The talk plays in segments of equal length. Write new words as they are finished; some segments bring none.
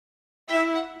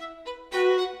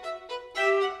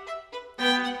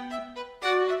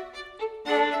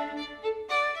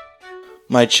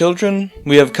My children,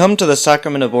 we have come to the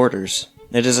sacrament of orders.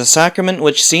 It is a sacrament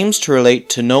which seems to relate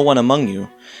to no one among you,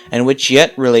 and which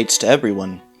yet relates to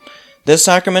everyone. This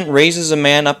sacrament raises a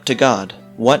man up to God.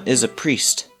 What is a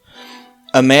priest?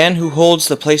 A man who holds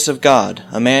the place of God,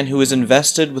 a man who is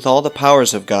invested with all the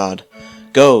powers of God.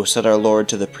 Go, said our Lord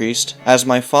to the priest, as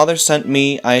my Father sent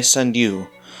me, I send you.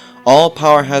 All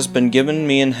power has been given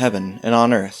me in heaven and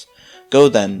on earth. Go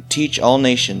then, teach all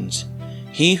nations.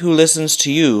 He who listens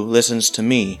to you listens to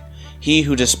me. He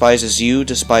who despises you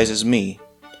despises me.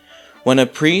 When a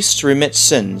priest remits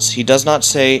sins, he does not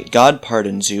say, God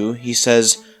pardons you. He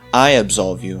says, I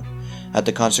absolve you. At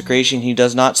the consecration, he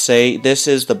does not say, this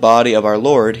is the body of our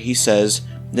Lord. He says,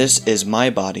 this is my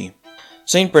body.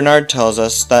 St. Bernard tells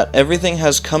us that everything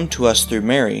has come to us through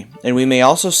Mary, and we may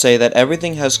also say that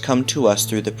everything has come to us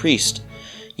through the priest.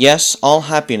 Yes, all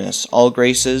happiness, all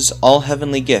graces, all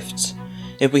heavenly gifts.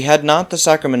 If we had not the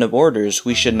sacrament of orders,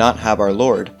 we should not have our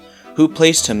Lord. Who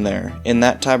placed him there, in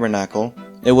that tabernacle?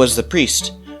 It was the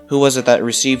priest. Who was it that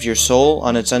received your soul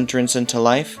on its entrance into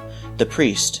life? The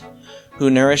priest.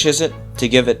 Who nourishes it, to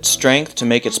give it strength to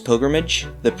make its pilgrimage?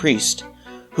 The priest.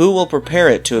 Who will prepare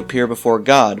it to appear before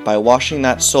God by washing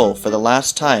that soul for the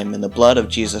last time in the blood of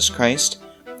Jesus Christ?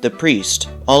 The priest,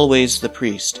 always the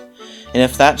priest. And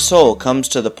if that soul comes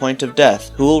to the point of death,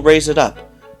 who will raise it up?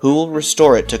 Who will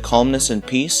restore it to calmness and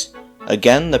peace?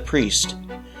 Again, the priest.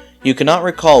 You cannot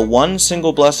recall one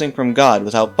single blessing from God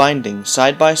without binding,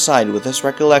 side by side with this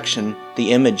recollection,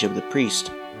 the image of the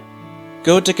priest.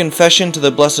 Go to confession to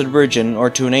the Blessed Virgin or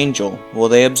to an angel. Will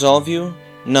they absolve you?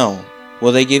 No.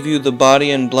 Will they give you the body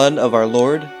and blood of our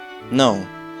Lord? No.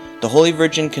 The Holy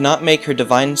Virgin cannot make her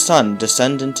divine Son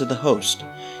descend into the host.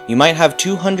 You might have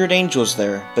 200 angels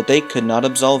there, but they could not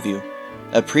absolve you.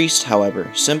 A priest,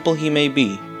 however, simple he may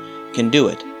be, can do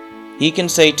it. He can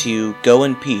say to you, go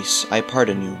in peace, I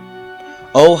pardon you.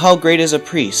 Oh, how great is a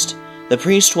priest! The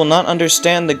priest will not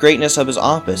understand the greatness of his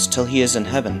office till he is in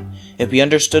heaven. If he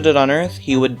understood it on earth,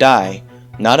 he would die,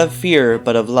 not of fear,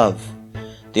 but of love.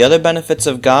 The other benefits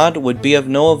of God would be of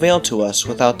no avail to us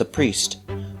without the priest.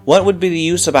 What would be the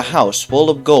use of a house full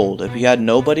of gold if you had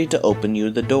nobody to open you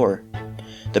the door?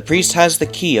 The priest has the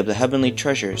key of the heavenly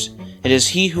treasures. It is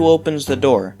he who opens the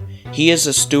door. He is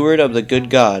the steward of the good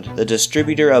God, the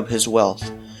distributor of his wealth.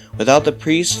 Without the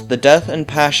priest, the death and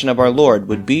passion of our Lord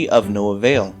would be of no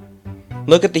avail.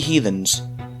 Look at the heathens.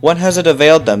 What has it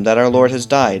availed them that our Lord has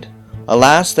died?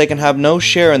 Alas, they can have no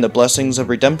share in the blessings of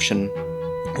redemption,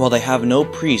 while they have no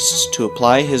priests to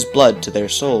apply his blood to their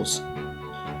souls.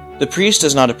 The priest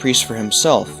is not a priest for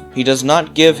himself. He does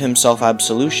not give himself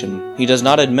absolution. He does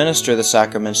not administer the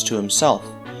sacraments to himself.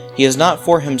 He is not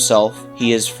for himself,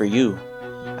 he is for you.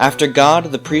 After God,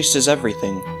 the priest is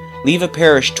everything. Leave a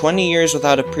parish 20 years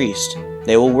without a priest.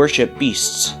 They will worship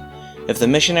beasts. If the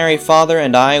missionary father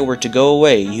and I were to go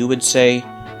away, you would say,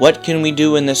 what can we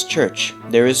do in this church?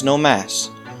 There is no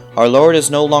Mass. Our Lord is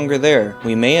no longer there.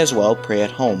 We may as well pray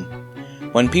at home.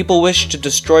 When people wish to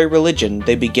destroy religion,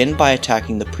 they begin by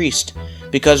attacking the priest,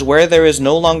 because where there is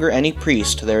no longer any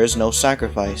priest, there is no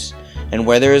sacrifice, and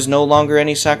where there is no longer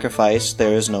any sacrifice,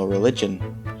 there is no religion.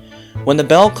 When the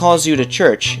bell calls you to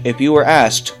church, if you were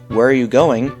asked, where are you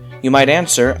going? You might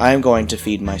answer, I am going to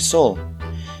feed my soul.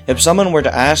 If someone were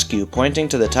to ask you, pointing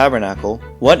to the tabernacle,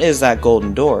 what is that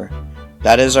golden door?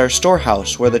 That is our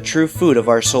storehouse where the true food of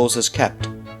our souls is kept.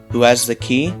 Who has the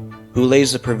key? Who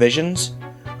lays the provisions?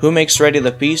 Who makes ready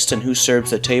the feast and who serves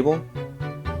the table?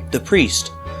 The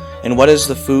priest. And what is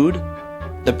the food?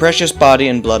 The precious body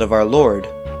and blood of our Lord.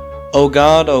 O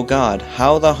God,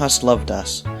 how thou hast loved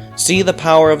us. See the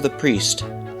power of the priest.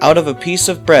 Out of a piece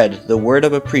of bread, the word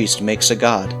of a priest makes a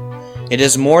God. It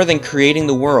is more than creating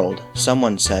the world,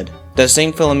 someone said. Does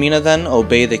St. Philomena then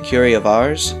obey the Curé of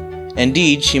Ars?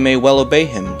 Indeed, she may well obey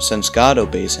him, since God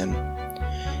obeys him.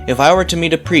 If I were to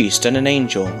meet a priest and an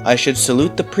angel, I should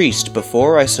salute the priest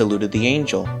before I saluted the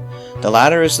angel. The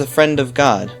latter is the friend of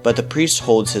God, but the priest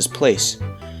holds his place.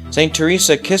 St.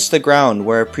 Teresa kissed the ground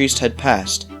where a priest had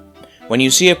passed. When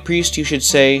you see a priest, you should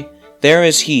say, there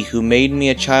is he who made me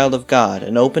a child of God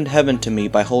and opened heaven to me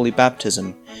by holy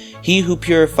baptism, he who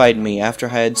purified me after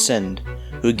I had sinned,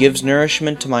 who gives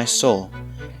nourishment to my soul.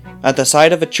 At the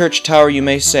side of a church tower you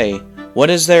may say,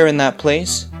 what is there in that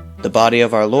place? The body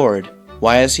of our Lord.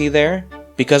 Why is he there?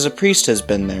 Because a priest has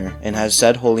been there and has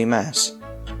said Holy Mass.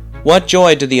 What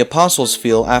joy did the apostles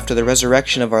feel after the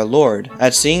resurrection of our Lord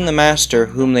at seeing the Master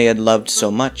whom they had loved so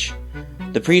much?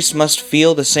 The priest must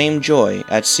feel the same joy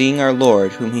at seeing our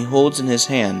Lord whom he holds in his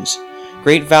hands.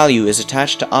 Great value is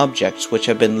attached to objects which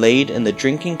have been laid in the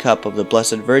drinking cup of the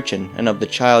Blessed Virgin and of the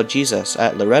child Jesus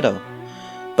at Loreto.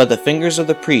 but the fingers of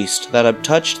the priest that have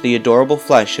touched the adorable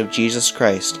flesh of Jesus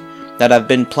Christ, that have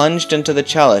been plunged into the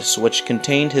chalice which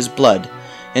contained his blood,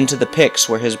 into the pyx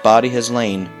where his body has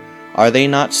lain, are they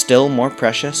not still more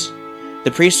precious?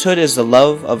 The priesthood is the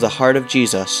love of the heart of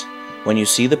Jesus. When you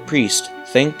see the priest,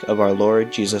 think of our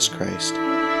Lord Jesus Christ.